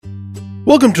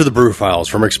Welcome to the Brew Files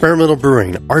from Experimental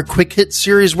Brewing, our quick hit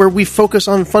series where we focus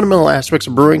on fundamental aspects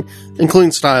of brewing,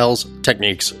 including styles,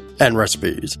 techniques, and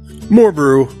recipes. More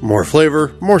brew, more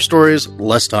flavor, more stories,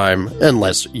 less time, and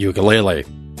less ukulele.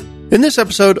 In this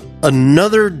episode,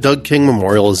 another Doug King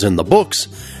Memorial is in the books,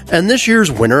 and this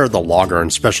year's winner of the lager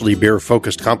and specialty beer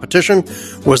focused competition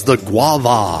was the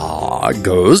Guavaaahhh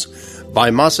Goes by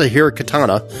Masa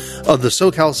of the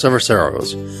SoCal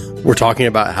Cerveceros. We're talking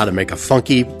about how to make a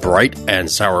funky, bright, and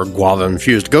sour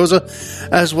guava-infused goza,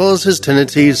 as well as his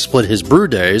tendency to split his brew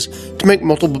days to make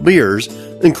multiple beers,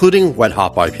 including wet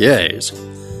hop IPAs.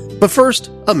 But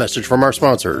first, a message from our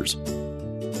sponsors.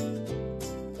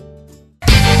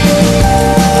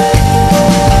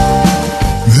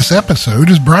 This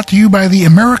episode is brought to you by the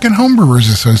American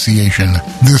Homebrewers Association.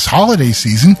 This holiday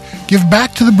season, give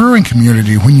back to the brewing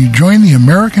community when you join the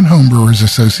American Homebrewers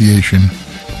Association.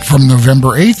 From November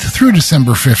 8th through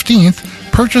December 15th,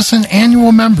 purchase an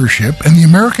annual membership and the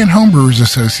American Homebrewers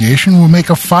Association will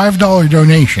make a $5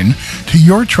 donation to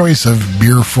your choice of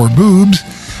Beer for Boobs,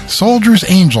 Soldiers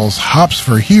Angels Hops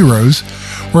for Heroes,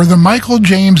 or the Michael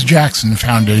James Jackson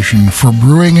Foundation for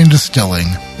Brewing and Distilling.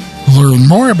 Learn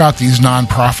more about these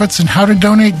nonprofits and how to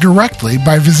donate directly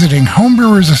by visiting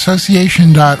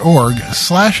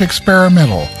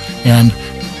homebrewersassociation.org/experimental. And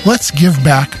let's give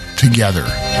back together.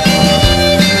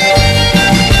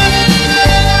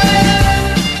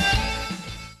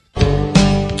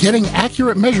 Getting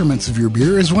accurate measurements of your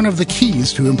beer is one of the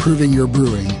keys to improving your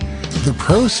brewing. The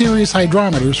Pro Series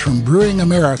hydrometers from Brewing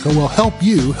America will help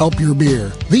you help your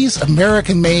beer. These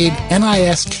American-made,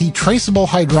 NIST traceable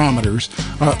hydrometers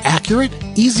are accurate,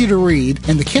 easy to read,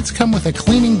 and the kits come with a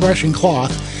cleaning brush and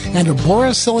cloth and a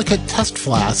borosilicate test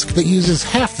flask that uses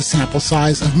half the sample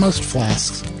size of most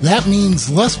flasks. That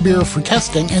means less beer for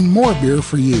testing and more beer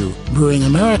for you. Brewing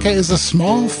America is a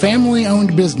small,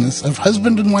 family-owned business of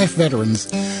husband and wife veterans,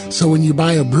 so when you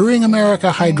buy a Brewing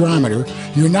America hydrometer,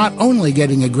 you're not only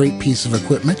getting a great piece of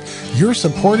equipment, you're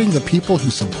supporting the people who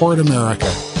support America.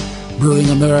 Brewing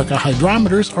America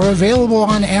hydrometers are available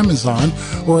on Amazon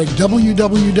or at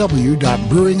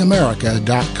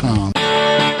www.brewingamerica.com.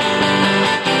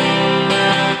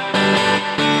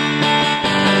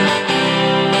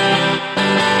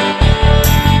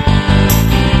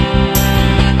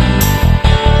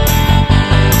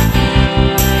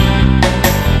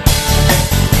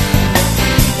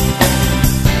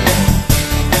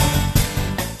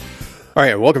 All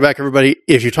right, welcome back, everybody.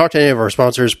 If you talk to any of our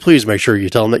sponsors, please make sure you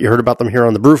tell them that you heard about them here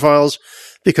on the Brew Files,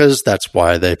 because that's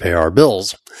why they pay our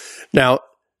bills. Now,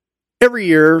 every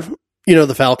year,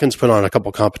 the Falcons put on a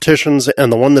couple competitions, and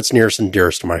the one that's nearest and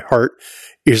dearest to my heart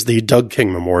is the Doug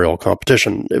King Memorial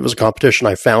Competition. It was a competition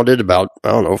I founded about,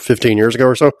 15 years ago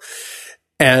or so.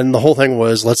 And the whole thing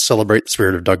was, let's celebrate the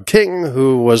spirit of Doug King,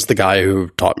 who was the guy who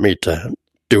taught me to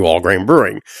do all grain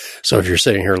brewing. So if you're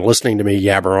sitting here listening to me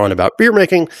yabber on about beer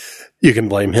making, you can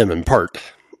blame him in part.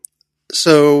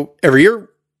 So every year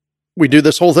we do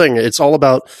this whole thing. It's all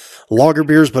about lager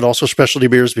beers, but also specialty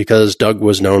beers, because Doug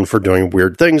was known for doing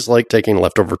weird things like taking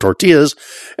leftover tortillas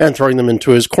and throwing them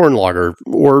into his corn lager,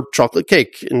 or chocolate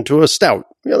cake into a stout,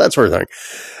 that sort of thing.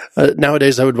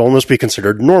 Nowadays, that would almost be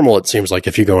considered normal, it seems like,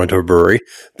 if you go into a brewery,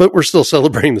 but we're still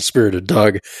celebrating the spirit of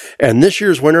Doug. And this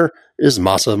year's winner is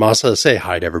Masa. Masa, say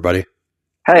hi to everybody.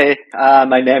 Hey,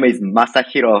 my name is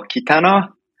Masahiro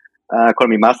Kitano. Call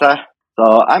me Masa.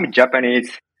 So I'm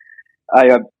Japanese. I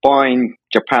was born in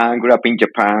Japan, grew up in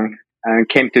Japan, and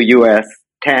came to US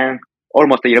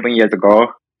almost 11 years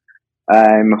ago.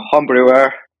 I'm a home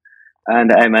brewer,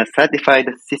 and I'm a certified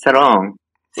Cicerone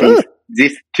since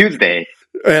this Tuesday.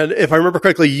 And if I remember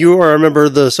correctly, you are a member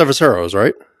of the Cerveceros,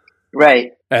 right?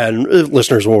 Right. And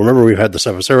listeners will remember we've had the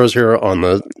Cerveceros here on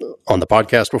the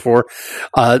podcast before.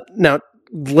 Now,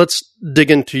 let's dig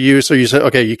into you. So you said,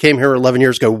 okay, you came here 11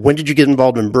 years ago. When did you get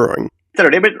involved in brewing? It's a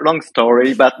little bit long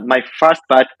story, but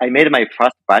I made my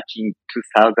first batch in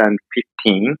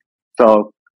 2015.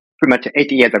 So pretty much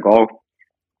 8 years ago.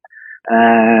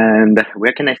 And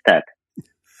where can I start?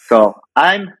 So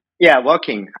I'm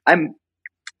working.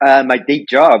 My day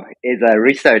job is a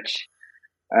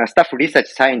staff research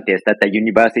scientist at a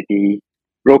university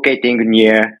locating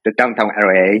near the downtown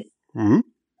LA. Mm-hmm.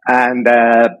 And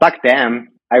back then,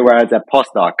 I was a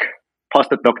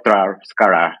postdoctoral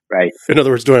scholar, right? In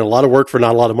other words, doing a lot of work for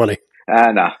not a lot of money.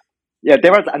 No. Yeah,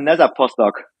 there was another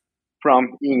postdoc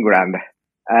from England.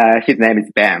 His name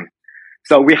is Ben.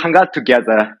 So we hung out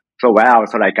together for a while.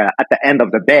 So at the end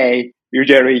of the day,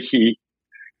 usually he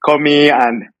called me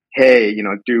and, hey,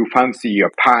 do you fancy a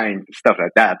pint, stuff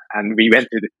like that. And we went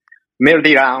to the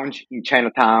Melody Lounge in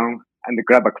Chinatown and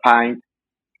grab a pint.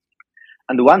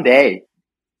 And one day,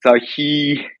 So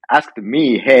he asked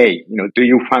me, hey, do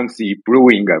you fancy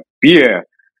brewing a beer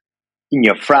in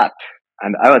your flat?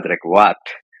 And I was like, what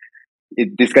is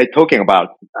this guy talking about?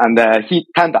 And he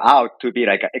turned out to be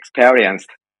like an experienced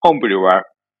home brewer.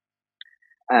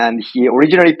 And he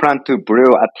originally planned to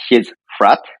brew at his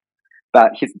flat,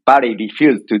 but his body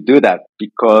refused to do that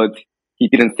because he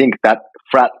didn't think that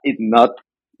flat is not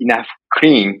enough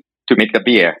clean to make the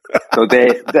beer. So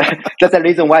that's the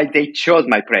reason why they chose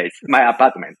my place, my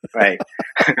apartment, right?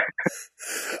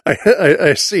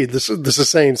 I see. This is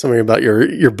saying something about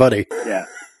your buddy. Yeah.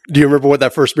 Do you remember what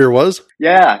that first beer was?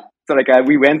 Yeah. So like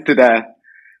we went to the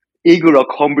Eagle Rock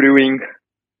homebrew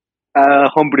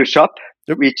shop,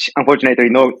 yep. Which unfortunately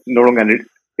no longer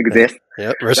exists.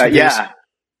 Yeah. Yeah.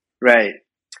 Right.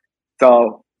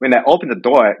 So when I opened the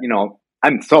door,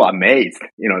 I'm so amazed,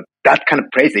 that kind of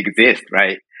place exists,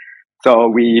 right? So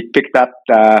we picked up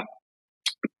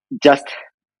just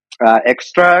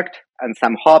extract and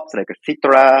some hops like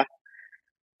citra.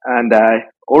 And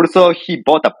also he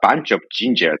bought a bunch of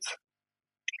gingers.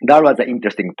 That was the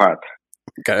interesting part.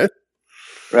 Okay.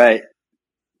 Right.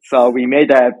 So we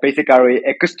made a basically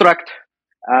extract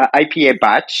IPA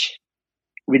batch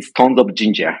with tons of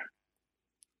ginger.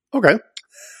 Okay.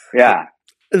 Yeah.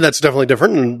 That's definitely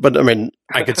different, but I mean,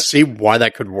 I could see why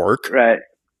that could work. Right.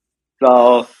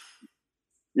 So,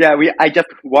 yeah, I just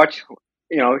watched,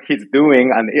 his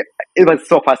doing, and it was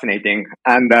so fascinating.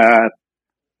 And,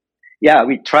 yeah,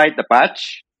 we tried the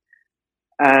batch,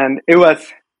 and it was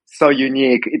so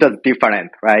unique. It was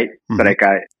different, right? Mm-hmm. So like,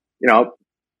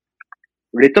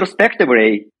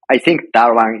 retrospectively, I think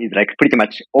that one is like pretty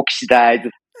much oxidized,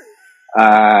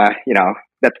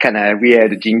 that kind of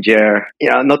weird ginger,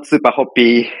 not super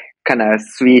hoppy, kind of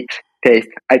sweet taste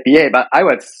IPA, but I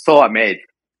was so amazed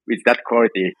with that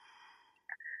quality.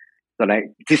 So like,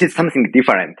 this is something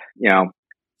different,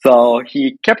 So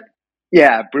he kept,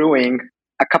 brewing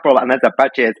a couple of another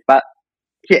batches, but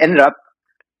he ended up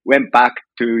went back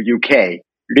to UK,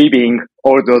 leaving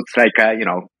all those like,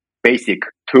 basic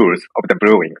tools of the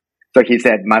brewing. So he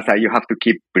said, Masa, you have to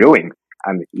keep brewing.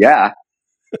 And yeah.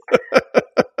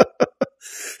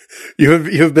 You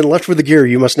have been left with the gear.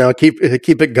 You must now keep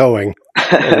it going.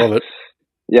 I love it.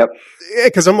 Yep. Yeah,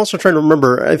 because I'm also trying to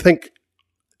remember. I think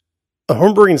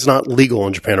homebrewing is not legal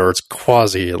in Japan, or it's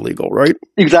quasi illegal, right?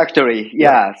 Exactly.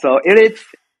 Yeah. So it is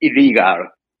illegal.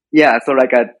 Yeah. So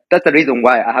like that's the reason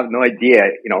why I have no idea.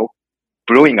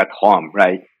 Brewing at home,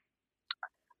 right?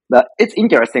 But it's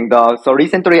interesting though. So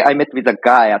recently I met with a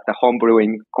guy at the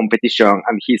homebrewing competition,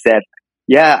 and he said,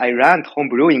 yeah, I ran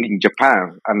homebrewing in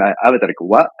Japan. And I was like,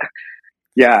 what?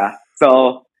 Yeah.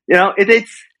 So, it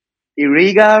is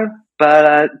illegal,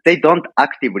 but they don't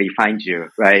actively find you,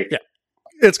 right? Yeah.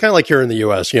 It's kind of like here in the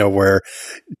U.S., where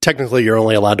technically you're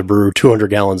only allowed to brew 200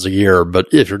 gallons a year, but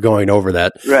if you're going over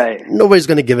that, right, nobody's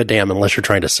going to give a damn unless you're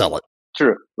trying to sell it.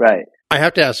 True, right. I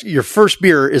have to ask, your first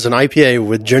beer is an IPA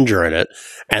with ginger in it,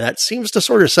 and that seems to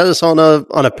sort of set us on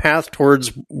a path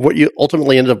towards what you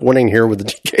ultimately ended up winning here with the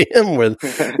GKM with,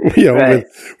 right.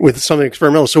 with something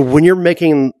experimental. So when you're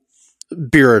making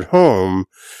beer at home,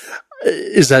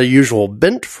 is that a usual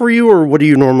bent for you, or what are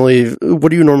you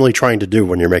normally trying to do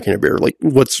when you're making a beer? Like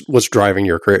what's driving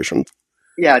your creation?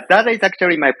 Yeah, that is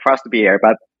actually my first beer,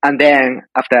 and then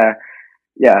after,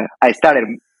 I started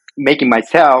making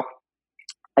myself.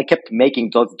 I kept making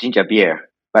those ginger beer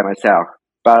by myself,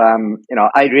 but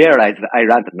I realized I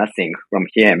learned nothing from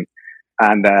him,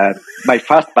 and my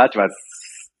first batch was,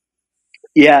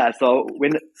 So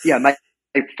when my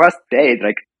first day is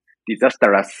like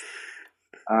disastrous,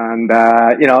 and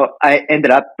I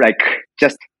ended up like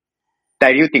just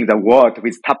diluting the water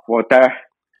with tap water,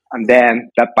 and then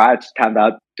that batch turned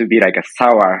out to be like a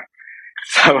sour,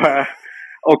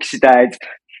 oxidized,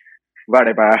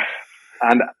 whatever,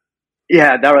 and.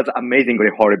 Yeah, that was amazingly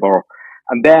horrible.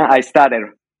 And then I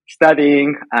started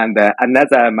studying, and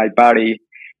my buddy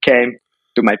came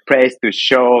to my place to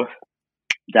show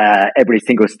every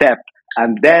single step.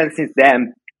 And then since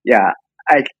then,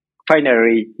 I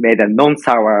finally made a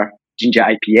non-sour ginger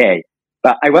IPA.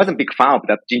 But I wasn't a big fan of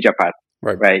that ginger part,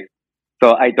 right?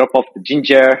 So I dropped off the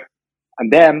ginger,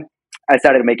 and then I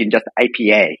started making just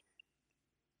IPA.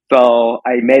 So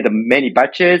I made many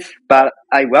batches, but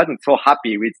I wasn't so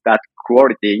happy with that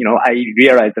quality. I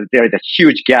realized that there is a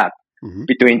huge gap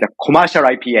between the commercial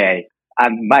IPA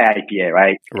and my IPA,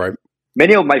 right? Right.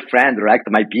 Many of my friends liked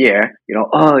my beer.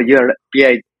 Your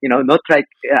beer, not like,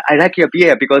 I like your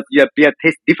beer because your beer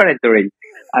tastes differently.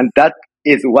 And that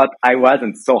is what I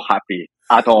wasn't so happy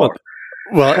at all.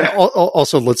 Well,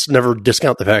 also, let's never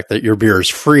discount the fact that your beer is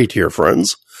free to your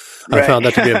friends. Right. I found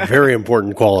that to be a very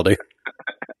important quality.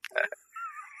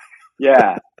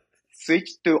 Yeah.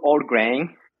 Switched to all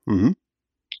grain, Mm-hmm.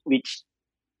 which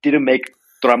didn't make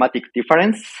dramatic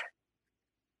difference.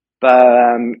 But,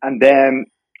 and then,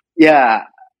 yeah,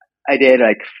 I did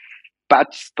like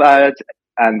batch spurge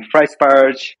and fry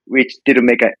spurge, which didn't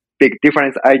make a big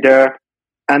difference either.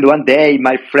 And one day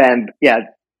my friend,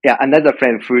 another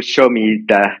friend who showed me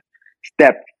the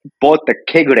step bought the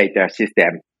kegerator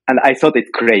system. And I thought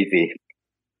it's crazy,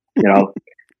 you know.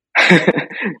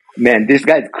 Man, this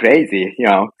guy's crazy,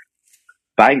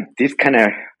 buying this kind of,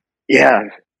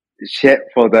 shit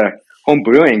for the home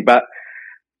brewing. But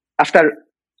after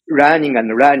learning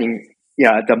and learning,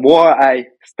 the more I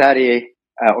study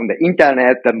on the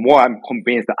internet, the more I'm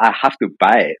convinced that I have to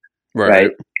buy it.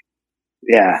 Right?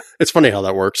 Yeah. It's funny how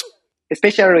that works.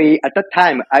 Especially at that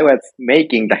time, I was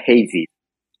making the hazy.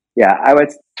 Yeah, I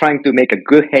was trying to make a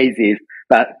good hazy,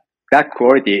 but that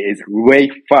quality is way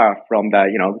far from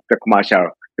the commercial,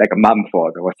 like a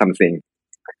Mumford or something.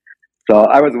 So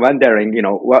I was wondering,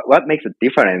 what makes a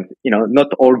difference? Not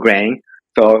all grain.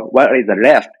 So what is the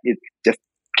left? It's just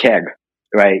keg,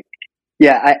 right?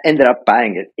 Yeah, I ended up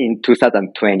buying it in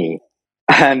 2020,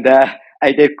 and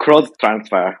I did cross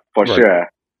transfer for sure.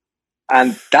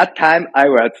 And that time I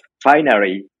was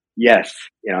finally, yes,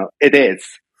 it is.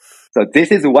 So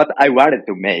this is what I wanted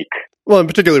to make. Well, and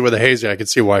particularly with a hazy, I could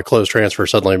see why closed transfer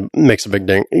suddenly makes a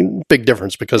big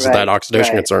difference because of that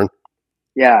oxidation concern.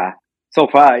 Yeah. So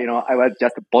far, I was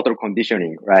just bottle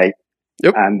conditioning, right?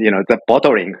 Yep. And, the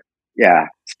bottling,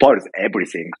 spoils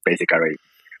everything, basically.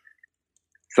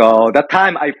 So that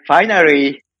time I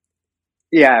finally,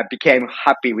 became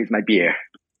happy with my beer.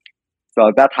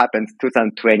 So that happened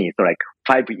 2020. So like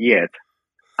 5 years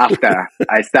after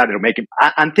I started making,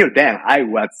 until then, I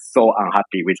was so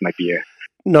unhappy with my beer.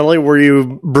 Not only were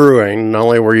you brewing, not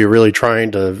only were you really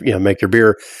trying to, make your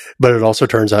beer, but it also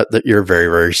turns out that you're very,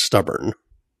 very stubborn.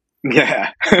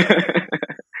 Yeah.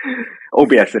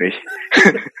 Obviously.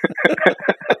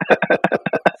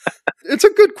 It's a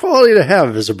good quality to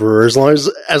have as a brewer, as long as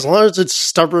it's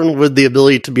stubborn with the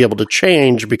ability to be able to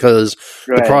change because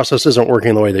the process isn't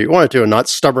working the way that you want it to, and not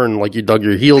stubborn like you dug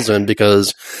your heels in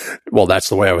because, well, that's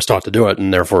the way I was taught to do it,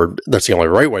 and therefore that's the only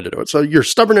right way to do it. So you're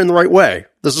stubborn in the right way.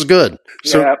 This is good.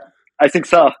 So, yeah, I think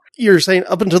so. You're saying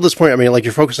up until this point, I mean, like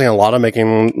you're focusing a lot on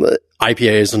making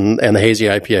IPAs and the hazy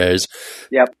IPAs.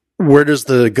 Yep. Where does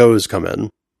the goes come in?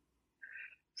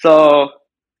 So,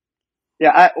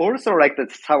 I also like the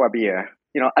sour beer.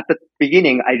 At the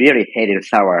beginning, I really hated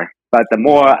sour. But the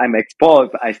more I'm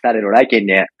exposed, I started liking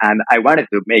it. And I wanted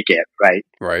to make it, right?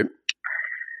 Right.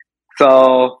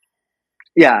 So,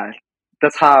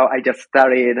 that's how I just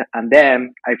started. And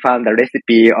then I found the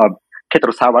recipe of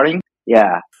kettle souring.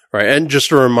 Yeah. Right. And just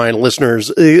to remind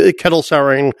listeners, kettle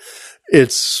souring,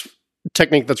 it's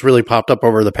technique that's really popped up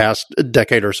over the past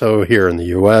decade or so here in the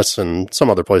U.S. and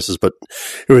some other places, but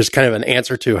it was kind of an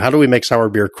answer to how do we make sour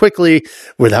beer quickly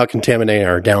without contaminating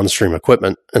our downstream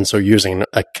equipment. And so using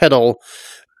a kettle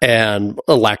and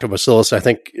a lactobacillus, I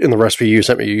think in the recipe you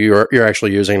sent me, you're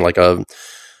actually using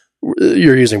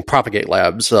you're using Propagate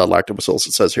Labs lactobacillus,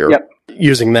 it says here. Yep.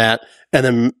 Using that and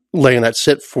then letting that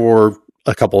sit for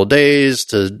a couple of days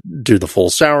to do the full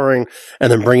souring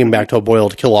and then bringing back to a boil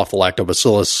to kill off the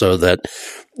lactobacillus so that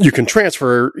you can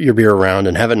transfer your beer around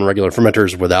and have it in regular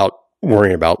fermenters without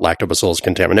worrying about lactobacillus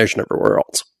contamination everywhere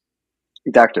else.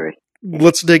 Exactly.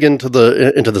 Let's dig into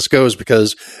this goes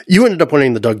because you ended up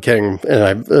winning the Doug King, and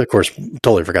I, of course,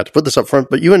 totally forgot to put this up front,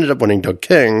 but you ended up winning Doug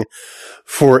King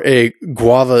for a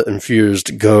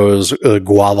guava-infused goes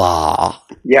Guavaaahhh.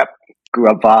 Yep.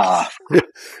 Guavaaahhh.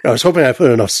 I was hoping I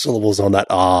put enough syllables on that.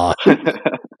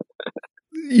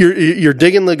 You're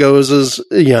digging the gozes,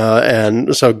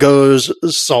 and so goes,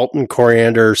 salt and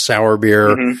coriander, sour beer.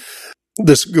 Mm-hmm.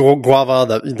 This guava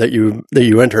that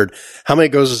you entered. How many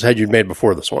gozes had you made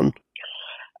before this one?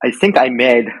 I think I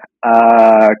made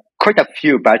quite a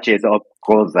few batches of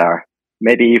goza,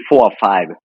 maybe 4 or 5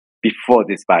 before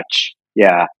this batch.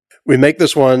 Yeah. We make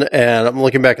this one, and I'm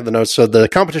looking back at the notes. So the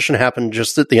competition happened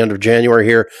just at the end of January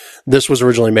here. This was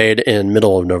originally made in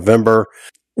middle of November.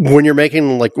 When you're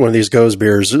making like one of these goza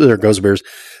beers,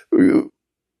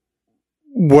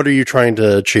 what are you trying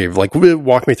to achieve? Like,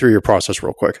 walk me through your process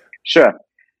real quick. Sure.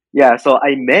 Yeah. So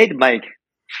I made my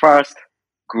first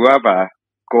guava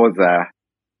goza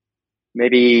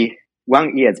maybe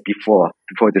 1 year before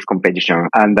this competition,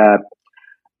 and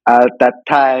at that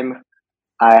time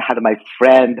I had my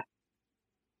friend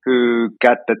who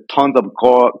got the tons of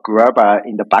guava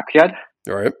in the backyard.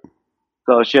 All right.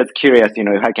 So she was curious,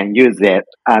 if I can use it.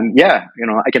 And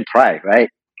I can try, right?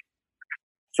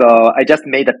 So I just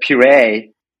made a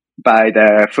puree by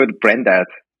the food blender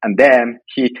and then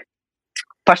heat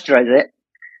pasteurize it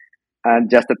and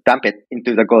just dump it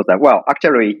into the goza. Well,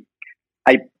 actually,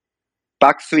 I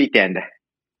back sweetened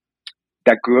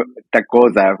the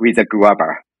goza with the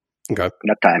guava. Okay.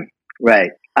 That time,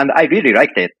 right? And I really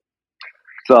liked it.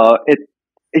 So it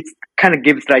kind of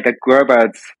gives like a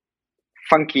guava's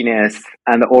funkiness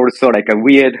and also like a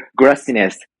weird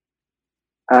grassiness.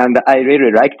 And I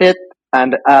really liked it.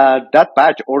 And that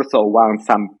batch also won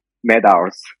some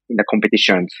medals in the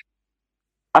competitions.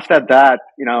 After that,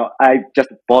 I just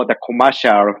bought the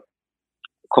commercial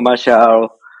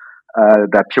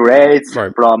the purees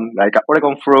Right. from like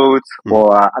Oregon fruits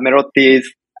or Amerotis,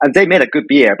 and they made a good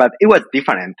beer, but it was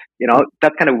different.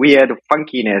 That kind of weird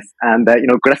funkiness and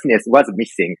grassiness was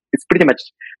missing. It's pretty much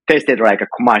tasted like a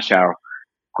commercial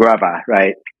guava,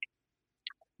 right?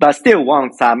 But still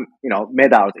won some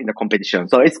medals in the competition,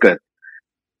 so it's good.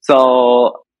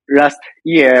 So last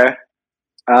year,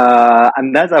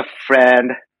 another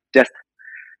friend just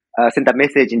sent a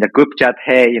message in the group chat,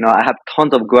 hey, I have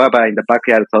tons of guava in the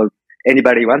backyard, so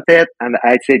anybody want it? And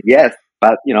I said yes,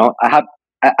 but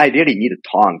I really need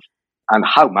tons. And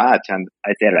how much? And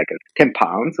I said like 10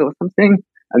 pounds or something.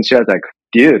 And she was like,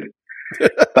 dude.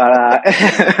 But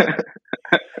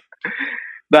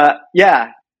but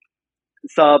yeah.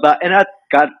 So and I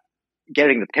got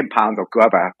getting the 10 pounds of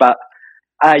guava, but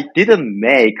I didn't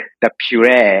make the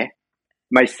puree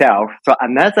myself. So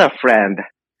another friend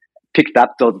picked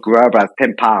up those guavas,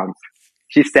 10 pounds.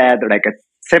 She said like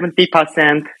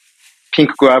 70% pink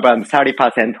guava and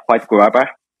 30% white guava.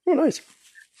 Oh, nice.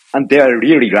 And they're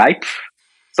really ripe.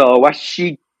 So what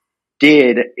she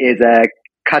did is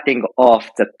cutting off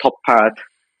the top part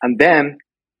and then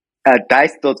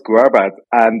dice those guavas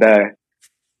and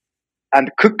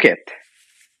cook it,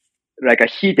 like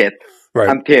heat it Right.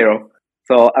 until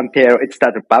it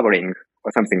started bubbling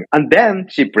or something. And then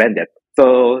she blended.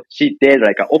 So she did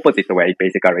like an opposite way,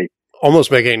 basically.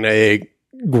 Almost making a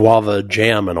guava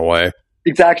jam in a way.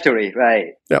 Exactly,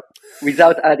 right. Yep.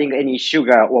 Without adding any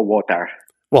sugar or water.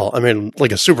 Well, I mean,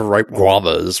 like a super ripe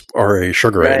guava is already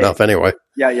sugary enough anyway.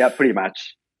 Yeah, pretty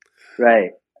much.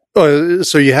 Right.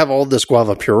 So you have all this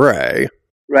guava puree.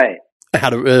 Right.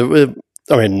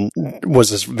 Was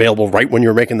this available right when you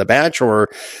were making the batch, or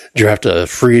do you have to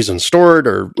freeze and store it,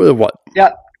 or what?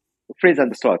 Yeah, freeze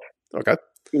and store it. Okay.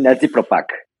 In a Ziploc bag.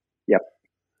 Yep.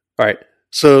 All right.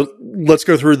 So let's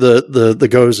go through the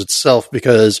goes itself,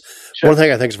 because one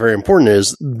thing I think is very important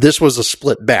is this was a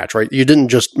split batch, right? You didn't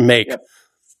just make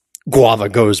guava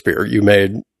goes beer. You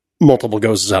made multiple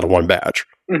gozes out of one batch.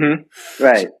 Mm-hmm.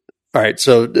 Right. All right.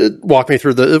 So walk me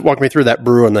through that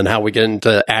brew and then how we get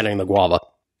into adding the guava.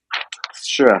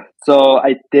 Sure. So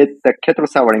I did the kettle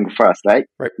souring first, right?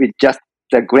 Right. With just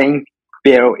the grain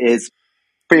beer is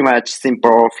pretty much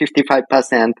simple,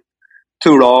 55%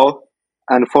 two row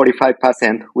and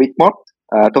 45% wheat malt.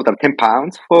 Total 10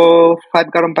 pounds for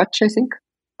 5-gallon batch, I think.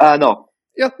 No.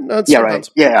 Yeah. No, yeah, right.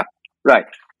 Pounds. Yeah, right.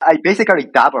 I basically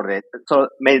doubled it. So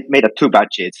made 2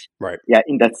 batches. Right. Yeah,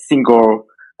 in that single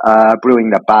brewing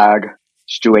the bag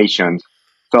situation.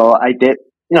 So I did,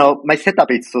 my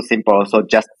setup is so simple. So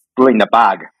just brew in the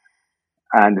bag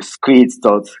and squeeze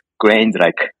those grains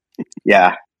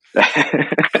yeah.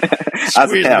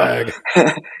 Squeeze the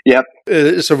bag. Yep.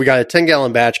 So we got a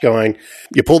 10-gallon batch going.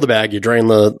 You pull the bag, you drain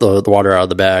the water out of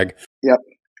the bag. Yep.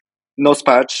 No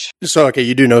sparge. So, okay,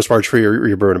 you do no sparge for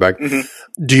your brewing bag.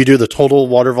 Mm-hmm. Do you do the total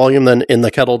water volume then in the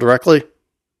kettle directly?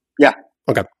 Yeah.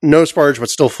 Okay. No sparge, but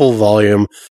still full volume.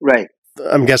 Right.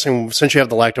 I'm guessing since you have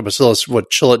the lactobacillus, would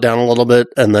chill it down a little bit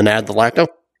and then add the lacto?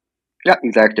 Yeah,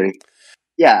 exactly.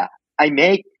 Yeah. I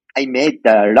made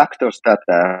the lactose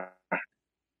starter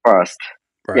first.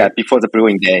 Right. Yeah, before the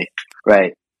brewing day.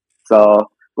 Right. So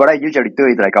what I usually do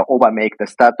is I over make the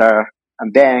starter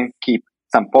and then keep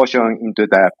some portion into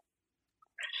the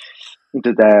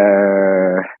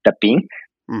bin.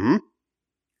 Mm-hmm.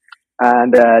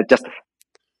 And just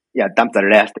dump the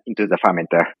rest into the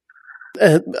fermenter.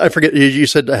 I forget, you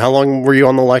said how long were you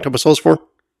on the lactobacillus for?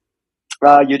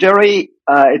 Usually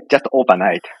it's just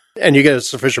overnight. And you get a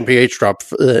sufficient pH drop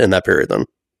in that period then?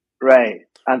 Right.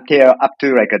 Until up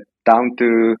to down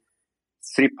to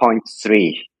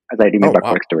 3.3, as I remember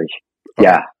correctly. Okay.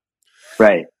 Yeah.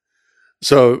 Right.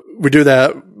 So we do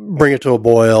that, bring it to a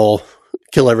boil,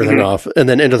 kill everything off, and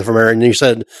then into the fermenter. And you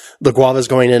said the guava is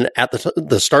going in at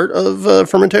the start of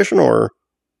fermentation, or?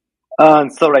 No.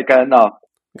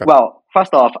 Okay. Well,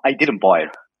 first off, I didn't boil.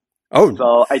 Oh.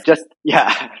 So I just,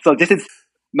 so this is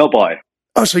no boil.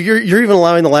 Oh, so you're even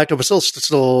allowing the lactobacillus to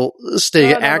still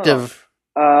stay active? No.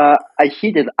 I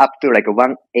heat it up to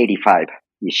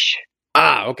 185-ish.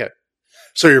 Ah, okay.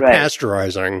 So you're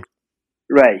pasteurizing.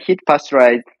 Right. Heat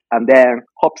pasteurized and then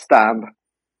hop stamp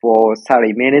for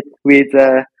 30 minutes with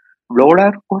a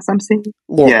roller or something.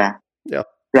 Laura. Yeah.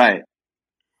 Right.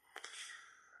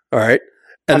 All right.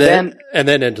 And then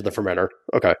into the fermenter.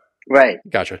 Okay. Right.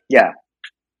 Gotcha. Yeah.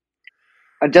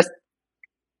 And just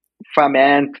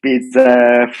ferment with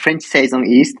French saison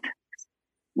yeast,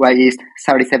 white yeast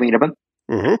 3711.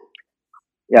 Mm-hmm.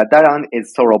 Yeah, that one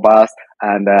is so robust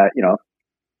and,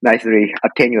 nicely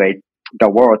attenuate the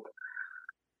wort.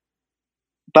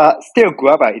 But still,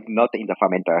 guava is not in the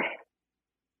fermenter.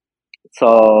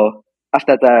 So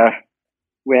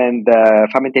when the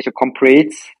fermentation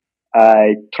completes,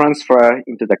 I transfer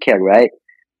into the keg, right?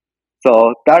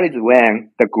 So that is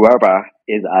when the guava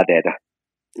is added.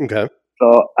 Okay.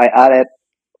 So I added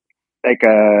like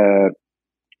a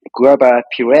guava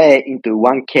puree into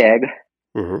 1 keg,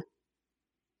 3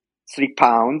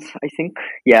 pounds, I think.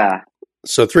 Yeah.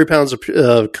 So 3 pounds of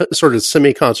sort of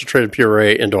semi-concentrated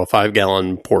puree into a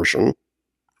 5-gallon portion.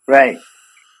 Right.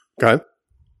 Okay.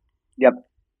 Yep.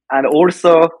 And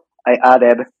also I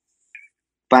added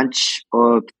bunch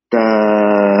of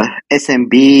the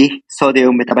SMB,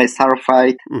 sodium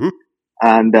metabisulfite,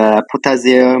 and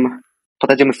potassium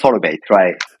sorbate,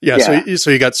 right? Yeah.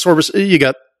 So you got you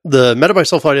got the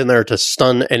metabisulfite in there to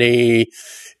stun any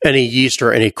yeast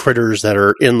or any critters that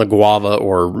are in the guava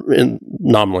or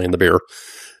nominally in the beer,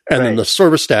 and then the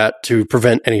sorbistat to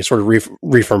prevent any sort of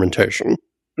re-fermentation.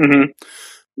 Mm-hmm.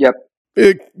 Yep.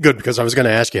 Good, because I was going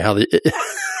to ask you how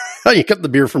you kept the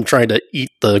beer from trying to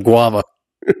eat the guava.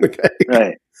 Okay.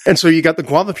 Right. And so you got the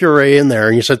guava puree in there,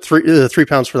 and you said 3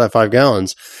 pounds for that 5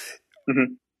 gallons.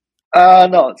 Mm-hmm.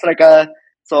 No, it's like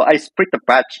so I split the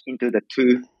batch into the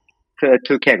two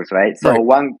kegs, right? So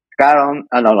 1 gallon,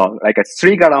 like a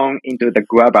 3 gallon into the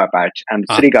guava batch and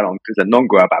 3 gallon to the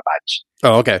non-guava batch.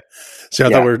 Oh, okay. So I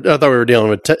thought we were dealing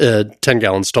with 10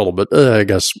 gallons total, but I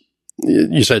guess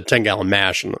you said 10-gallon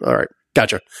mash. And all right,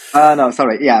 gotcha. No,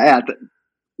 sorry. Yeah,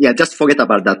 just forget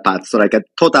about that part. So like a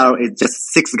total is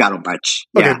just 6-gallon batch.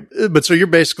 Okay, yeah. But so you're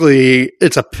basically,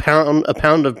 it's a pound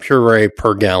of puree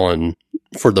per gallon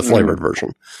for the flavored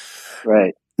version.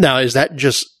 Right. Now, is that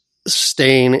just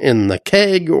staying in the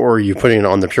keg, or are you putting it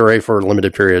on the puree for a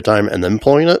limited period of time and then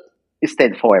pulling it? It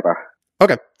stayed forever.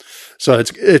 Okay. So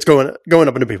it's going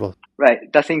up into people.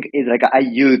 Right. The thing is like I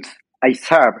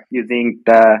serve using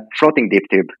the floating dip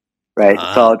tube. Right.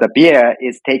 So the beer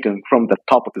is taken from the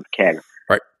top of the keg.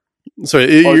 Right. So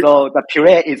although the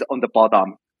puree is on the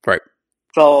bottom. Right.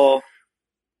 So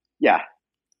yeah.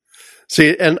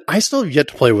 See, and I still have yet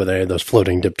to play with any of those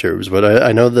floating dip tubes, but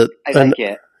I know that I like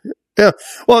it. Yeah.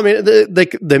 Well, I mean,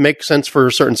 they make sense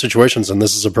for certain situations, and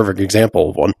this is a perfect example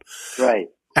of one. Right.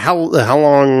 How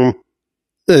long?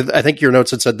 I think your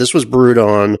notes had said this was brewed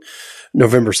on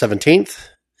November 17th.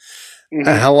 Mm-hmm.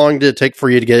 How long did it take for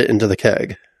you to get it into the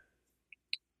keg?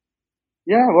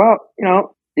 Yeah, well,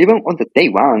 even on the day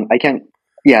one, I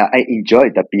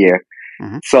enjoyed the beer.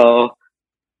 Mm-hmm. So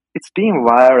it's been a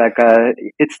while,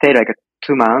 it stayed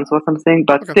 2 months or something,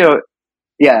 but still,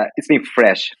 yeah, it's been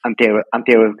fresh until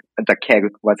the keg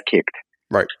was kicked.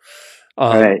 Right.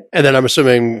 Right. And then I'm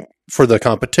assuming for the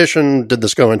competition, did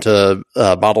this go into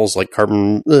bottles like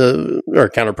carbon or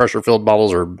counter pressure filled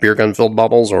bottles or beer gun filled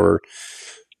bottles, or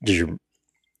did you?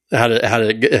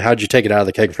 How'd you take it out of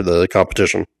the keg for the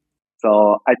competition?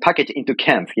 So I packaged into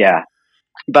cans, yeah.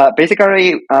 But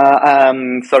basically,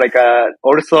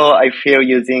 also I feel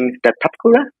using the tap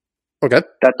cooler. Okay.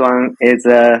 That one is,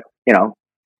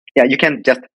 you can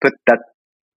just put that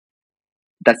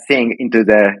thing into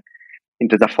the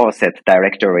faucet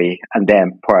directory and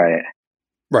then pour it.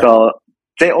 Right. So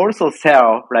they also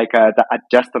sell the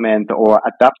adjustment or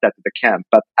adapter to the can,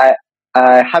 but I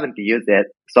haven't used it.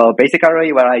 So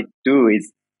basically what I do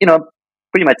is,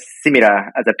 pretty much similar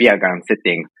as a beer gun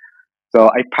setting. So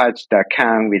I purge the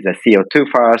can with the CO2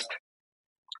 first,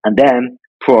 and then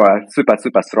pour super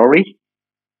slowly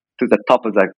to the top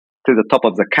of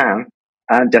the can,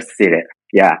 and just seal it.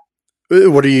 Yeah.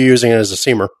 What are you using as a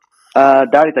seamer?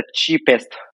 That is the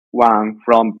cheapest one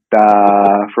from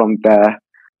the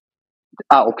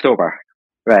October,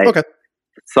 right? Okay.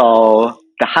 So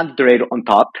the hand drail on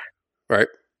top. Right.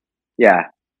 Yeah,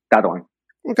 that one.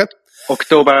 Okay.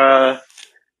 October.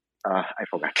 I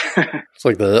forgot. It's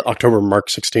like the October Mark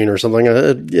 16 or something.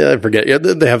 I forget. Yeah,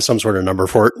 they have some sort of number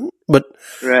for it, but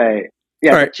right.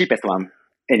 Yeah, right. The cheapest one.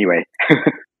 Anyway.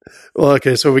 Well,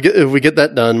 okay. So we get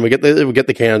that done. We get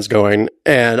the cans going,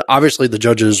 and obviously the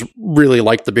judges really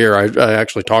liked the beer. I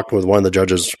actually talked with one of the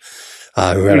judges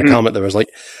who had a comment that was like,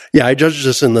 "Yeah, I judged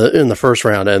this in the first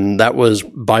round, and that was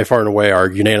by far and away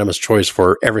our unanimous choice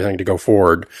for everything to go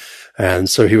forward." And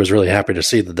so he was really happy to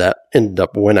see that ended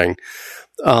up winning.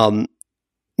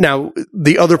 Now,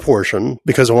 the other portion,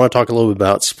 because I want to talk a little bit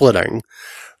about splitting,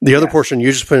 the other portion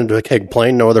you just put into a keg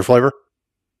plain, no other flavor?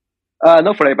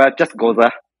 No flavor, just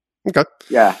goza. Okay.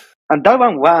 Yeah. And that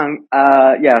one won,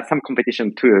 some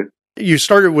competition too. You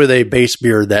started with a base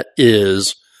beer that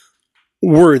is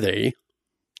worthy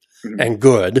and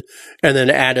good, and then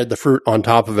added the fruit on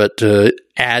top of it to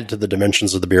add to the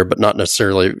dimensions of the beer, but not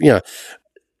necessarily,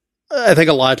 I think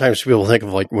a lot of times people think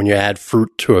of like when you add fruit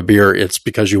to a beer, it's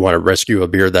because you want to rescue a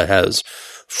beer that has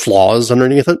flaws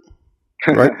underneath it,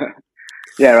 right?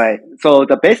 Yeah, right. So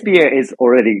the base beer is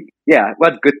already,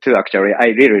 was good too, actually. I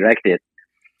really liked it.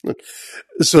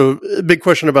 So, big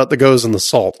question about the goes and the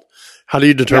salt. How do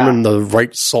you determine the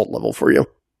right salt level for you?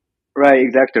 Right,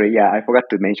 exactly. Yeah, I forgot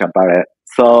to mention about it.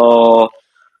 So,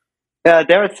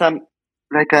 there are some,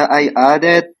 I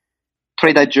added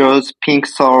Trader Joe's pink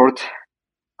salt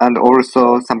and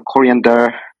also some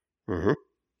coriander. Mm-hmm.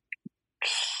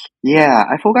 Yeah,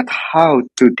 I forgot how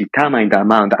to determine the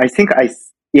amount. I think I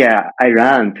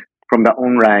learned from the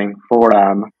online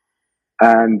forum,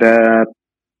 and the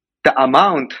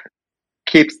amount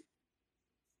keeps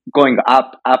going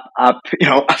up,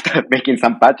 after making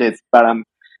some batches. But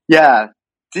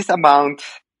this amount,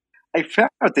 I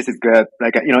felt this is good.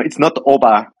 It's not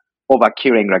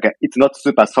overkilling. It's not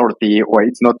super salty or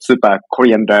it's not super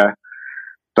coriander.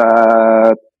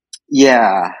 But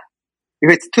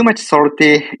if it's too much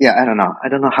salty, I don't know. I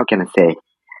don't know how can I say.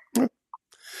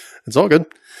 It's all good.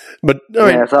 But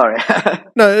sorry.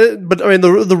 No, but I mean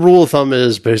the rule of thumb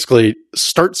is basically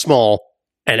start small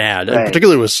and add, and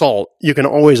particularly with salt, you can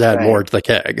always add more to the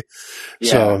keg.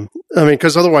 Yeah. So I mean,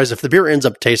 because otherwise, if the beer ends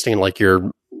up tasting like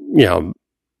you're,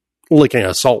 licking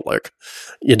a salt lick,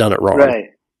 you done it wrong. Right.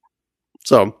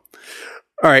 So,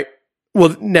 all right.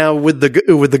 Well, now with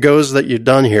the goes that you've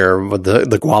done here with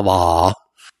the Guavaaahhh,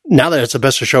 now that it's a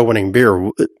best of show winning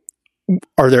beer,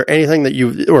 is there anything that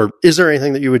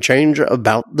you would change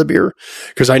about the beer?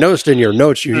 Because I noticed in your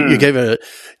notes you gave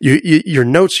your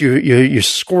notes you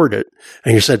scored it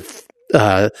and you said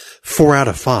 4 out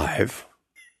of 5.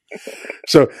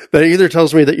 So that either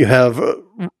tells me that you have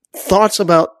thoughts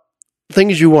about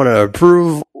things you want to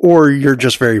improve, or you're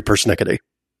just very persnickety.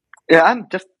 Yeah, I'm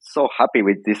just so happy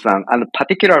with this one, and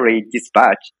particularly this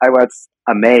batch. I was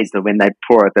amazed when I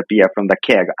poured the beer from the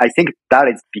keg. I think that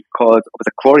is because of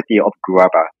the quality of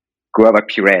guava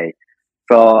puree.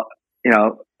 So,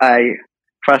 I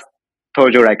first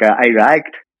told you I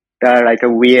liked the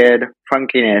weird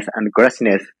funkiness and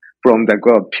grassiness from the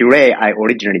guava puree I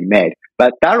originally made.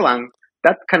 But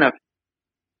that kind of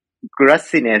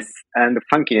grassiness and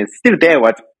funkiness still there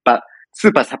was, but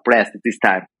super suppressed this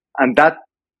time. And that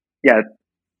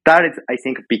is, I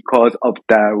think, because of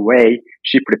the way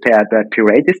she prepared the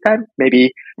puree this time.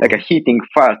 Maybe heating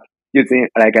first, using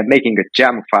making a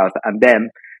jam first, and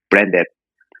then blend it.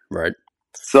 Right.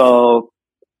 So,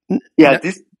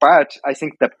 this batch, I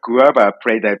think the guava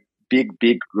played a big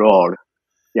role.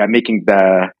 Yeah, making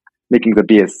the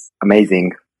beers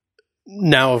amazing.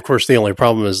 Now, of course, the only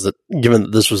problem is that given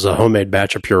that this was a homemade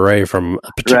batch of puree from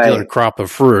a particular crop of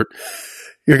fruit,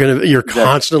 you're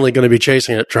constantly going to be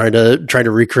chasing it, trying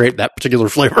to recreate that particular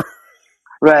flavor.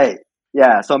 Right.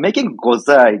 Yeah. So making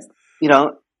goza is,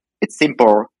 it's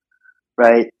simple,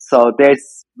 right? So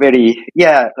there's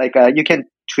you can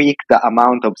tweak the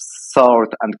amount of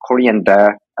salt and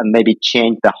coriander and maybe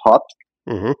change the hops,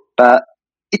 but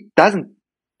it doesn't,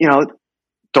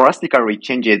 drastically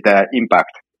changes the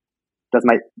impact. That's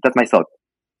my thought.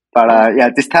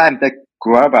 But this time the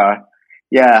guava,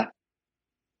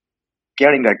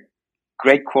 getting a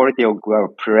great quality of guava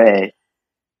puree,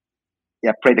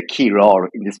 played a key role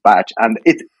in this batch, and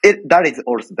that is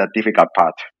also the difficult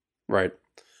part. Right.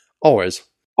 Always.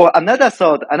 Well, another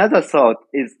thought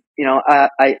is, I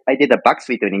did a back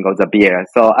sweetening of the beer,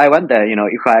 so I wonder,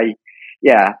 if I,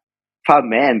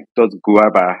 ferment those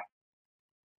guava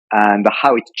and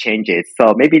how it changes.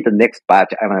 So maybe the next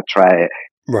batch I want to try it.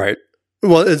 Right.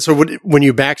 Well, and so when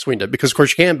you back sweeten it, because of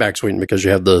course you can back sweeten because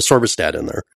you have the sorbistat in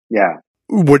there. Yeah.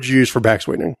 What did you use for back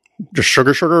sweetening? Just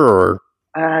sugar, or?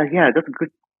 That's a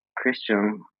good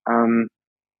question. I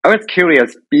was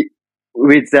curious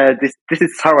with this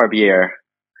is sour beer,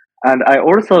 and I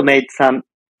also made some.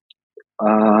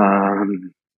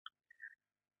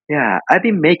 I've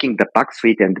been making the back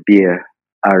sweetened beer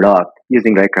a lot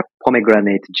using a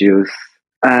pomegranate juice,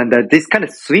 and this kind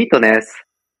of sweetness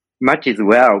matches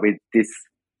well with this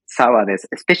sourness,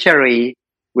 especially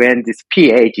when this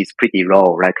pH is pretty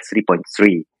low,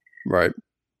 3.3. Right.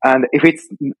 And if it's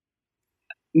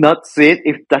not sweet,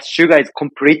 if the sugar is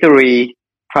completely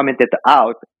fermented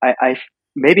out, I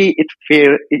maybe it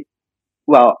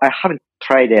well, I haven't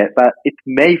tried it, but it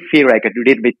may feel like a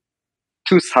little bit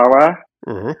too sour.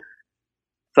 Mm-hmm.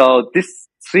 So this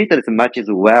sweetness matches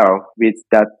well with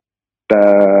that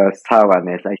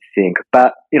sourness, I think.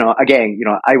 But, again,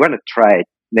 I want to try it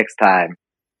next time.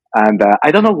 And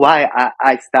I don't know why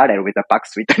I started with the back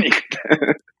sweetening.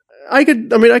 I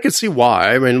could see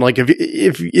why. I mean, like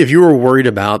if you were worried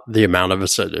about the amount of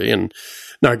acidity, and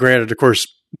now granted, of course,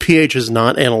 pH is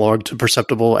not analog to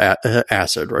perceptible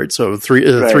acid, right? So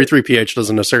 3.3 pH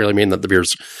doesn't necessarily mean that the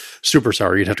beer's super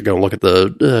sour. You'd have to go and look at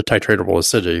the titratable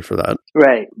acidity for that.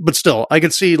 Right. But still, I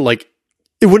could see, like,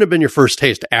 it wouldn't have been your first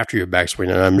taste after you had back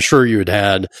sweetened. I'm sure you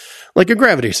had like a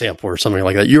gravity sample or something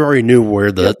like that. You already knew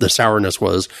where the sourness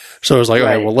was. So it was like,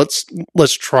 right. Okay, well,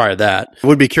 let's try that. I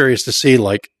would be curious to see,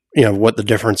 like, what the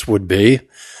difference would be.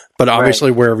 But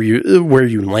obviously, where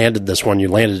you landed this one, you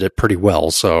landed it pretty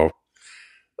well. So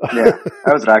yeah,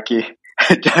 I was lucky.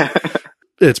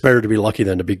 It's better to be lucky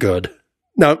than to be good.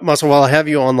 Now, Masa, while I have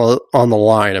you on the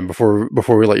line, and before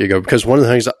we let you go, because one of the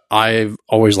things that I've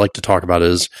always liked to talk about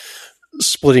is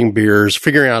splitting beers,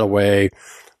 figuring out a way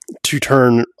to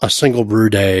turn a single brew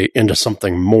day into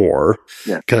something more.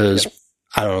 Because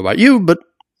I don't know about you, but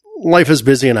life is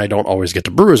busy and I don't always get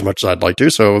to brew as much as I'd like to.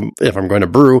 So if I'm going to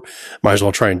brew, might as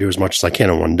well try and do as much as I can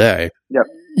in one day. Yep.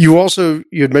 You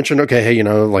had mentioned, okay, hey,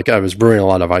 like I was brewing a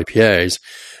lot of IPAs.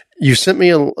 You sent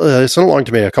along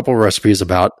to me a couple of recipes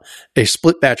about a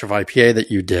split batch of IPA that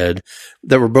you did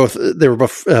that were both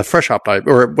fresh hop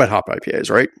or wet hop IPAs,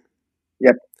 right?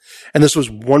 Yep. And this was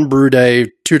one brew day,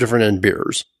 2 different end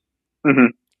beers. Mm-hmm.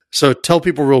 So tell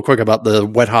people real quick about the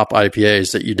wet hop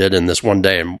IPAs that you did in this one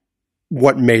day and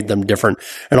what made them different.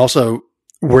 And also,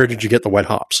 where did you get the wet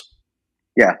hops?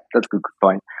 Yeah, that's a good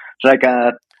point. So I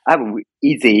have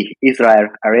Easy Israel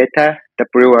Areta, the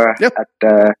brewer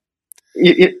at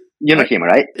you know him,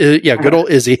 right? Good old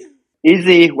Izzy.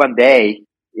 Izzy one day,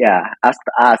 asked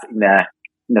us in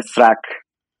the Slack,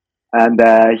 and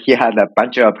he had a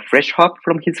bunch of fresh hop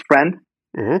from his friend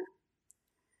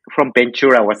from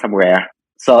Ventura or somewhere.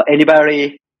 So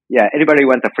anybody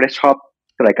want a fresh hop?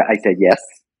 So I said yes,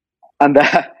 and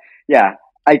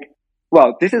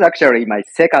this is actually my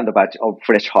second batch of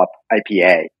fresh hop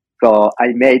IPA. So I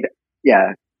made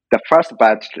the first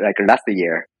batch last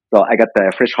year. So I got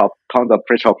the tons of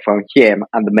fresh hop from him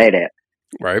and made it.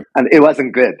 Right. And it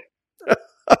wasn't good.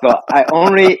 So I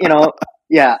only,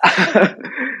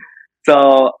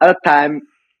 So at the time,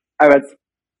 I was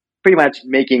pretty much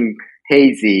making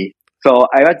hazy. So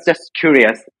I was just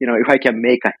curious, if I can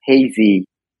make a hazy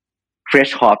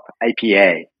fresh hop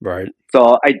IPA. Right.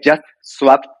 So I just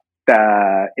swapped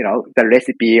the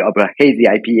recipe of a hazy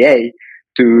IPA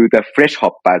to the fresh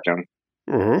hop version.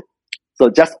 Mm-hmm. So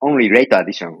just only later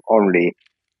addition only.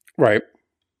 Right.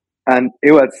 And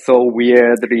it was so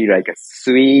weirdly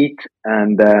sweet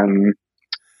and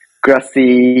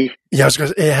grassy. Yeah,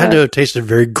 it had to have tasted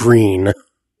very green.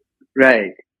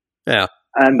 Right. Yeah.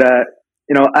 And,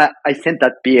 I sent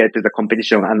that beer to the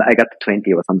competition and I got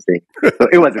 20 or something. So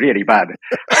it was really bad.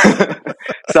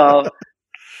 So,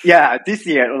 this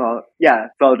year,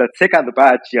 so the second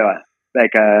batch,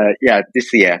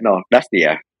 last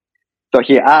year. So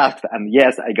he asked, and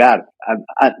yes, I got.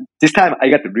 And this time I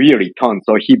got really tons.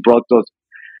 So he brought those,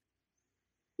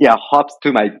 hops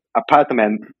to my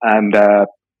apartment, and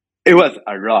it was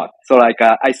a lot. So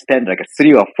I spent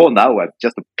 3 or 4 hours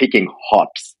just picking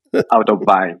hops out of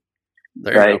vine.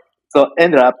 Right. So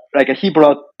ended up he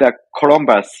brought the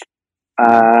Columbus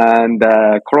and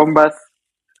Columbus.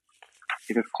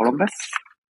 Is it Columbus?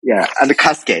 Yeah, and the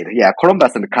Cascade. Yeah,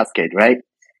 Columbus and the Cascade, right?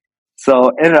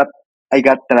 So ended up. I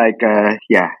got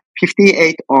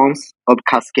 58 ounce of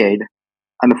Cascade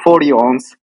and 40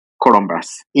 ounce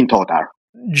Columbus in total.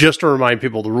 Just to remind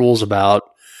people, the rules about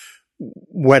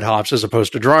wet hops as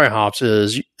opposed to dry hops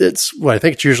I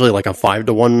think it's usually a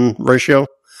 5-to-1 ratio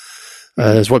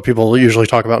is what people usually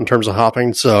talk about in terms of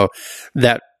hopping. So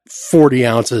that 40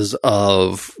 ounces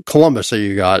of Columbus that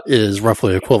you got is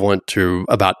roughly equivalent to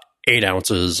about 8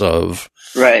 ounces of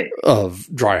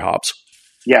dry hops.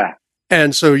 Yeah.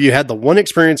 And so you had the one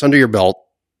experience under your belt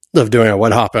of doing a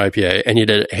wet hop IPA, and you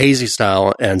did it hazy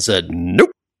style and said,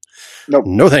 nope,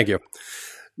 no, thank you.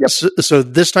 Yep. So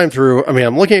this time through,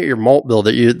 I'm looking at your malt bill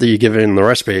that you give in the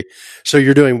recipe. So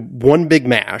you're doing one big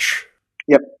mash.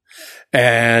 Yep.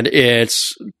 And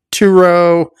it's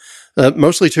 2-row,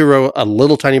 mostly 2-row, a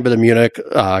little tiny bit of Munich,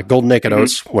 golden naked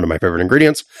oats, one of my favorite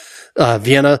ingredients,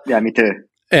 Vienna. Yeah, me too.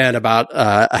 And about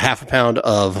a half a pound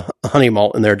of honey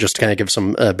malt in there just to kind of give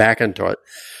some back into it.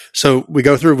 So we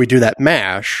go through, we do that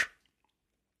mash.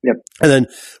 Yep. And then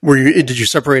did you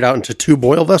separate out into 2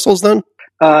 boil vessels then?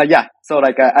 Yeah. So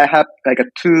like I have like a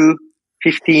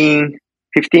 15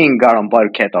 gallon boil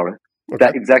kettle. Okay.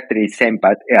 That exactly same,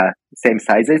 but yeah, same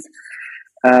sizes.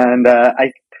 And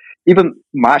I even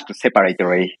mashed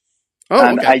separately. Oh,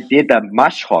 And okay. I did a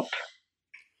mash hop,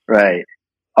 right,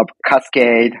 of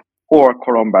Cascade or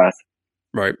Columbus.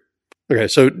 Right. Okay.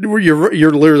 So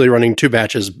you're literally running two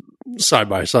batches side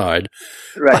by side.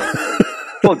 Right.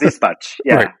 For this batch.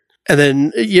 Yeah. Right. And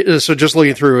then, so just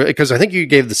looking through it, because I think you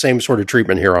gave the same sort of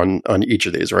treatment here on each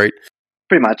of these, right?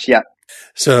 Pretty much. Yeah.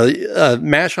 So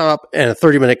mash hop and a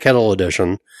 30-minute kettle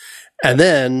edition. And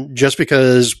then, just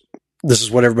because this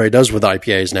is what everybody does with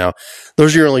IPAs now,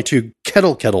 those are your only two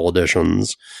kettle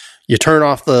editions. You turn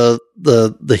off the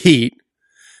heat,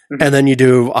 and then you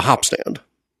do a hop stand.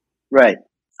 Right.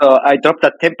 So I dropped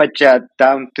the temperature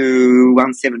down to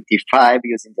 175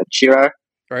 using the chiller.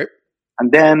 Right.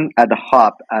 And then add the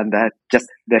hop and just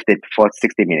left it for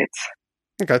 60 minutes.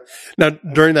 Okay. Now,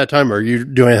 during that time, are you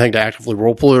doing anything to actively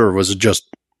roll pull it, or was it just,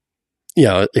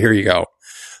 here you go.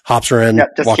 Hops are in. Yeah,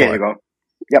 just here away. you go.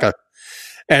 Yep. Okay.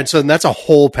 And so that's a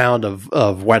whole pound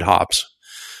of wet hops.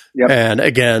 Yep. And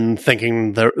again,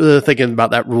 thinking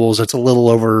about that rules, it's a little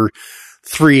over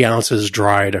 3 ounces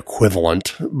dried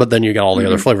equivalent, but then you got all the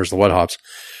other flavors of the wet hops.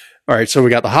 All right. So we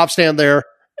got the hop stand there,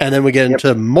 and then we get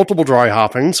into multiple dry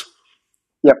hoppings.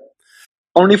 Yep.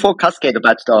 Only for Cascade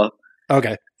batch though.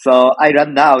 Okay. So I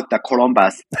ran out the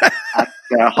Columbus at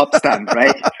the hop stand,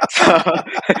 right? So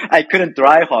I couldn't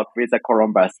dry hop with the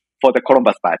Columbus for the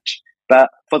Columbus batch. But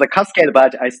for the Cascade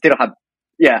batch, I still have,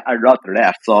 a lot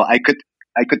left. So I could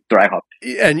dry hop.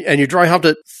 And you dry hopped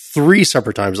it 3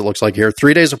 separate times, it looks like here,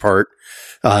 3 days apart,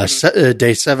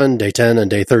 day 7, day 10, and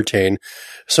day 13.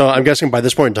 So I'm guessing by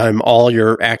this point in time, all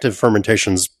your active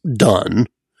fermentation's done.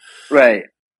 Right.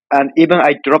 And even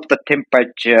I dropped the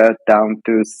temperature down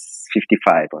to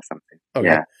 55 or something. Okay.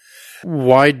 Yeah.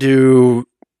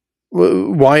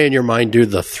 Why in your mind do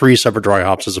the 3 separate dry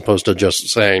hops as opposed to just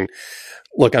saying,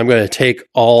 look, I'm going to take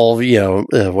all,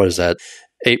 what is that?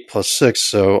 8 plus 6,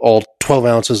 so all 12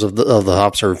 ounces of the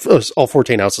hops, or all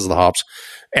 14 ounces of the hops,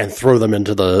 and throw them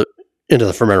into the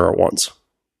fermenter at once.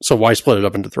 So why split it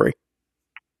up into 3?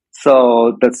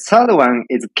 So the third one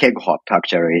is keg hop,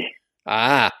 actually.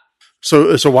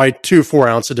 So why 2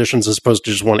 4-ounce editions as opposed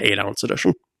to just 1 8-ounce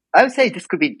edition? I would say this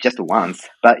could be just once,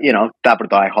 but double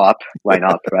dry hop, why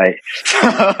not, right?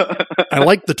 I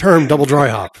like the term double dry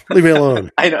hop. Leave me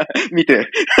alone. I know, me too.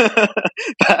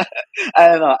 But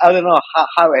I don't know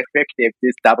how effective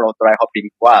this double dry hopping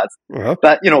was. Uh-huh.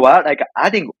 But you know what? Like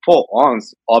adding 4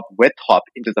 ounces of wet hop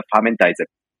into the fermenter,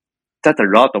 that's a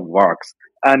lot of work.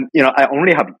 And I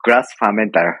only have grass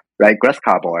fermenter, right? Grass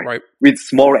carboy, right, with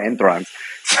small entrance.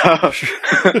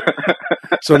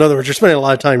 So in other words, you're spending a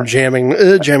lot of time jamming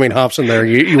hops in there.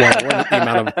 You want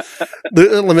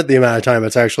to limit the amount of time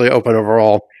it's actually open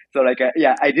overall. So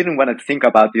I didn't want to think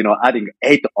about adding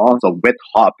 8 ounces of wet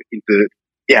hop into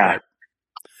right.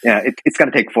 It's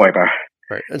gonna take forever.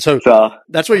 Right, and so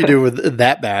that's what you do with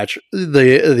that batch.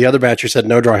 The other batch, you said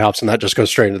no dry hops, and that just goes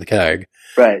straight into the keg.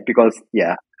 Right, because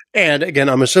And again,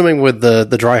 I'm assuming with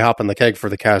the dry hop in the keg for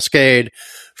the Cascade,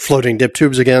 floating dip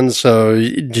tubes again. So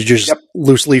did you just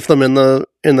loose leaf them in the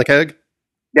keg?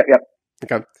 Yep.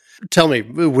 Okay. Tell me,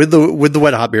 with the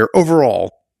wet hop beer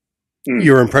overall,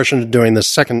 your impression of doing the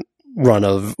second run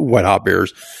of wet hop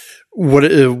beers. What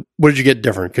did you get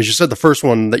different? Because you said the first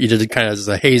one that you did kind of as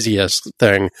the haziest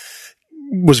thing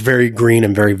was very green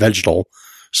and very vegetal.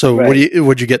 So right.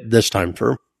 What'd you get this time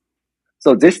through?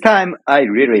 So this time I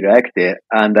really liked it,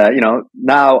 and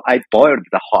now I boiled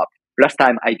the hop. Last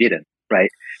time I didn't, right?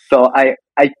 So I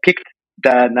picked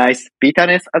the nice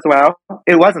bitterness as well.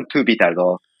 It wasn't too bitter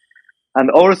though, and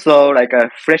also like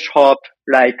a fresh hop,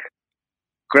 like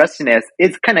grassiness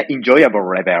is kind of enjoyable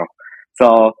level.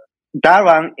 So that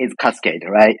one is Cascade,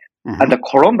 right? Mm-hmm. And the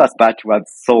Columbus batch was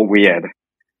so weird.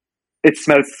 It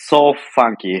smells so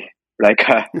funky, like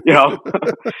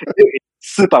it's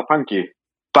super funky.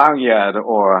 Barnyard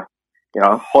or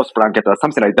horse blanket or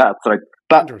something like that. So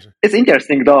but it's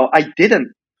interesting though.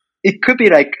 It could be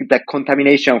like the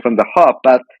contamination from the hop,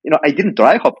 but I didn't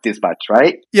dry hop this batch,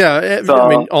 right? Yeah, so, I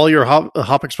mean, all your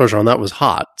hop exposure on that was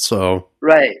hot, so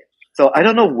right. So I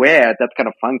don't know where that kind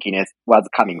of funkiness was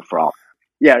coming from.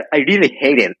 Yeah, I really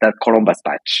hated that Columbus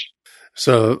batch.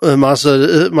 So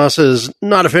Masa is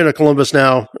not a fan of Columbus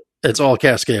now. It's all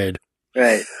Cascade,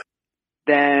 right?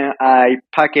 Then I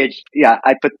I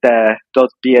put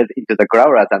those beers into the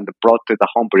growlers and brought to the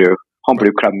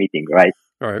homebrew club meeting, right?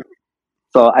 All right.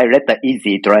 So I let the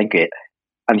Easy drink it,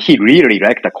 and he really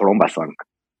liked the Columbus one.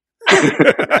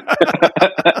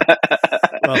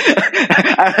 Well,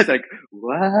 I was like,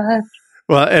 what?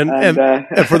 Well, and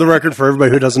for the record, for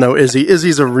everybody who doesn't know,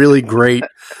 Izzy's a really great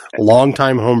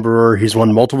longtime home brewer. He's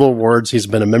won multiple awards. He's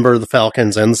been a member of the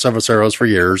Falcons and the Cerveceros for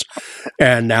years,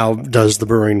 and now does the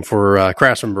brewing for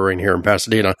Craftsman Brewing here in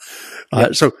Pasadena.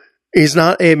 So he's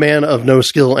not a man of no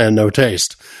skill and no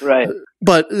taste. Right.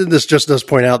 But this just does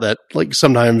point out that like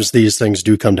sometimes these things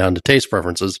do come down to taste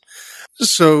preferences.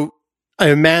 So I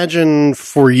imagine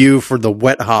for you, for the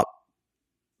wet hop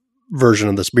version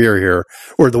of this beer here,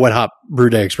 or the wet hop brew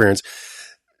day experience,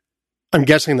 I'm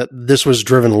guessing that this was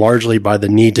driven largely by the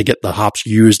need to get the hops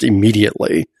used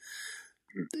immediately,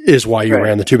 is why you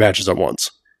ran the 2 batches at once.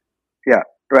 Yeah,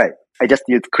 right. I just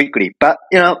used quickly. But,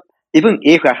 even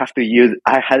if I had to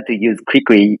use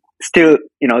quickly, still,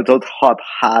 those hops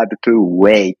had to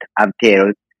wait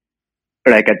until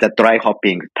like the dry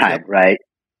hopping time, right?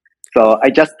 So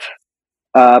I just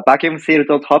vacuum seal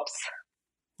those hops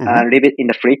and leave it in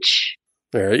the fridge.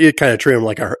 Yeah, you kind of treat them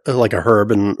like a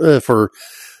herb, and for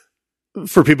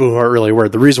people who aren't really aware,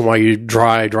 the reason why you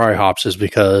dry hops is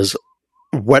because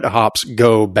wet hops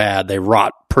go bad; they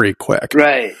rot pretty quick.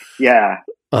 Right. Yeah.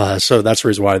 So that's the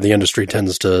reason why the industry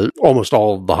tends to almost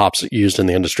all of the hops used in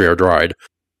the industry are dried.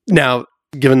 Now,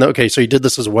 given that, so you did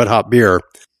this as a wet hop beer.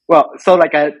 Well, so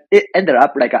it ended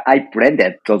up I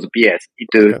blended those beers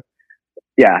into.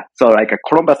 Yeah, so like a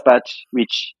Columbus batch,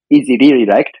 which Izzy really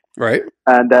liked. Right.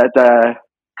 And the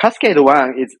Cascade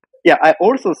one is, I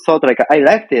also thought I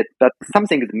liked it, but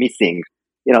something is missing.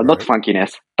 Not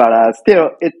funkiness, but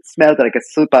still it smelled like a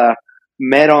super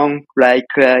melon, it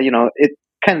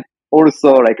can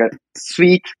also a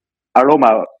sweet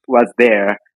aroma was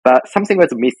there, but something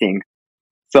was missing.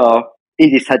 So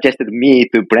Izzy suggested me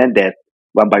to blend it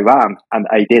one by one, and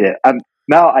I did it. And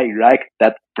now I like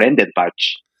that blended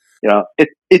batch. It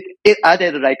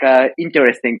added a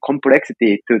interesting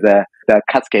complexity to the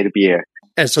Cascade beer.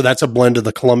 And so that's a blend of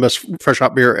the Columbus fresh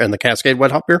hop beer and the Cascade wet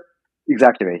hop beer?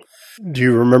 Exactly. Do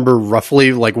you remember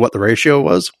roughly what the ratio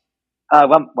was?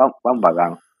 One by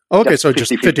one. Oh, okay, so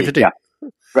just 50-50. Yeah.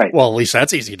 Right. Well, at least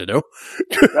that's easy to do.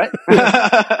 Right?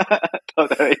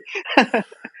 Totally.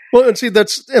 Well, and see,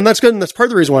 that's good, and that's part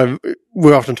of the reason why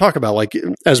we often talk about,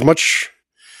 as much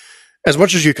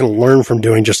as you can learn from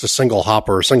doing just a single hop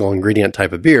or a single ingredient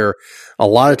type of beer, a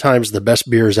lot of times the best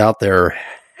beers out there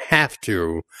have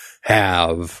to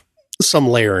have some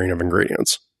layering of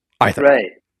ingredients, I think.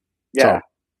 Right. Yeah. So,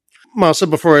 Masa,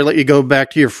 before I let you go back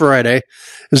to your Friday,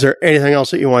 is there anything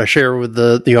else that you want to share with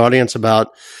the audience about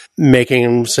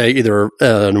making, say, either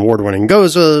an award-winning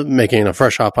Goza, making a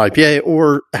fresh hop IPA,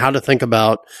 or how to think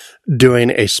about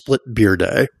doing a split beer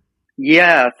day?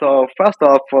 Yeah. So first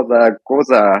off, for the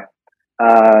Goza,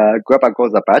 Guavaaahhh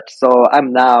Goza batch. So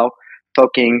I'm now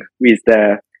talking with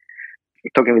the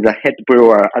head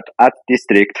brewer at Art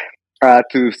District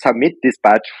to submit this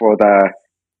batch for the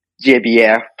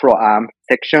GABF Pro-Am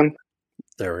section.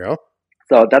 There we go.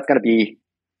 So that's going to be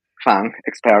fun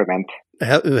experiment.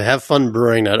 Have fun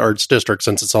brewing at Arts District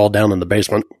since it's all down in the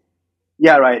basement.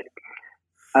 Yeah, right.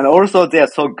 And also they are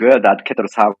so good at kettle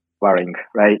souring,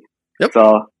 right? Yep.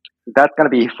 So that's going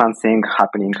to be a fun thing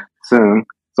happening soon.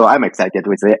 So I'm excited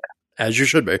with it. As you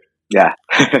should be. Yeah.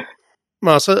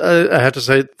 Masa, I have to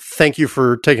say thank you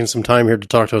for taking some time here to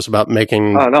talk to us about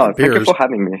making beers. Thank you for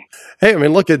having me. Hey, I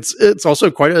mean, look, it's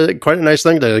also quite a nice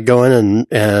thing to go in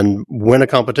and win a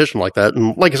competition like that.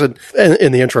 And like I said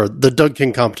in the intro, the Doug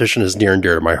King competition is near and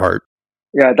dear to my heart.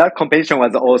 Yeah, that competition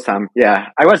was awesome. Yeah,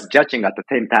 I was judging at the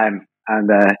same time, and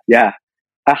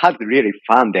I had really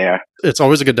fun there. It's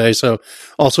always a good day. So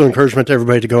also encouragement to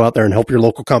everybody to go out there and help your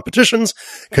local competitions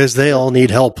because they all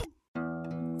need help.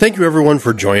 Thank you, everyone,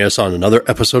 for joining us on another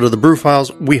episode of the Brew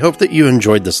Files. We hope that you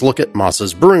enjoyed this look at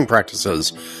Masa's brewing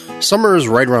practices. Summer is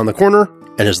right around the corner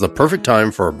and is the perfect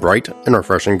time for a bright and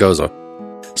refreshing Goza.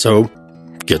 So,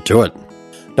 get to it.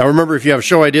 Now, remember, if you have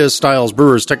show ideas, styles,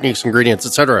 brewers, techniques, ingredients,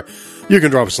 etc., you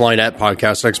can drop us a line at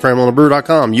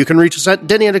podcast@experimentalbrew.com. You can reach us at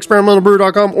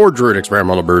denny@experimentalbrew.com or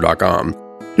drew@experimentalbrew.com.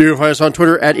 You can find us on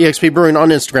Twitter at EXP Brewing, on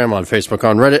Instagram, on Facebook,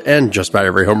 on Reddit, and just about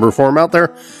every homebrew forum out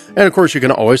there. And of course, you can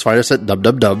always find us at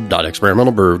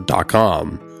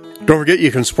www.experimentalbrew.com. Don't forget, you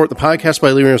can support the podcast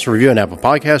by leaving us a review on Apple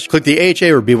Podcasts. Click the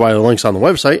AHA or BYO links on the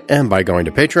website, and by going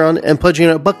to Patreon and pledging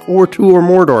 $1 or $2 or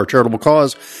more to our charitable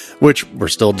cause, which we're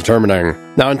still determining.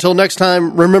 Now, until next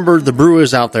time, remember the brew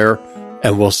is out there,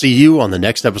 and we'll see you on the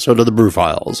next episode of the Brew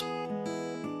Files.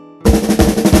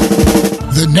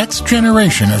 The next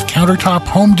generation of countertop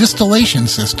home distillation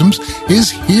systems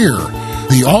is here.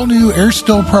 The all-new Air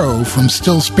Still Pro from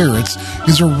Still Spirits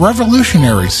is a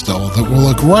revolutionary still that will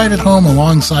look right at home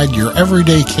alongside your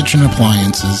everyday kitchen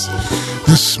appliances.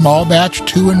 This small batch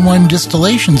 2-in-1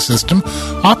 distillation system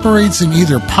operates in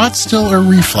either pot still or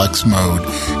reflex mode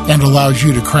and allows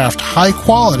you to craft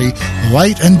high-quality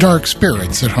light and dark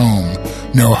spirits at home.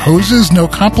 No hoses, no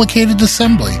complicated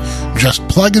assembly, just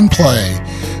plug and play.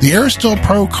 The AirStill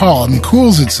Pro column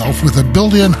cools itself with a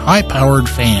built-in high-powered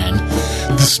fan.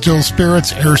 The Still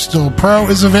Spirits AirStill Pro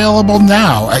is available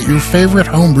now at your favorite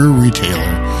homebrew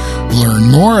retailer.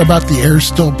 Learn more about the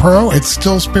AirStill Pro at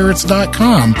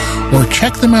stillspirits.com or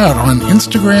check them out on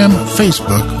Instagram,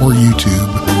 Facebook, or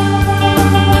YouTube.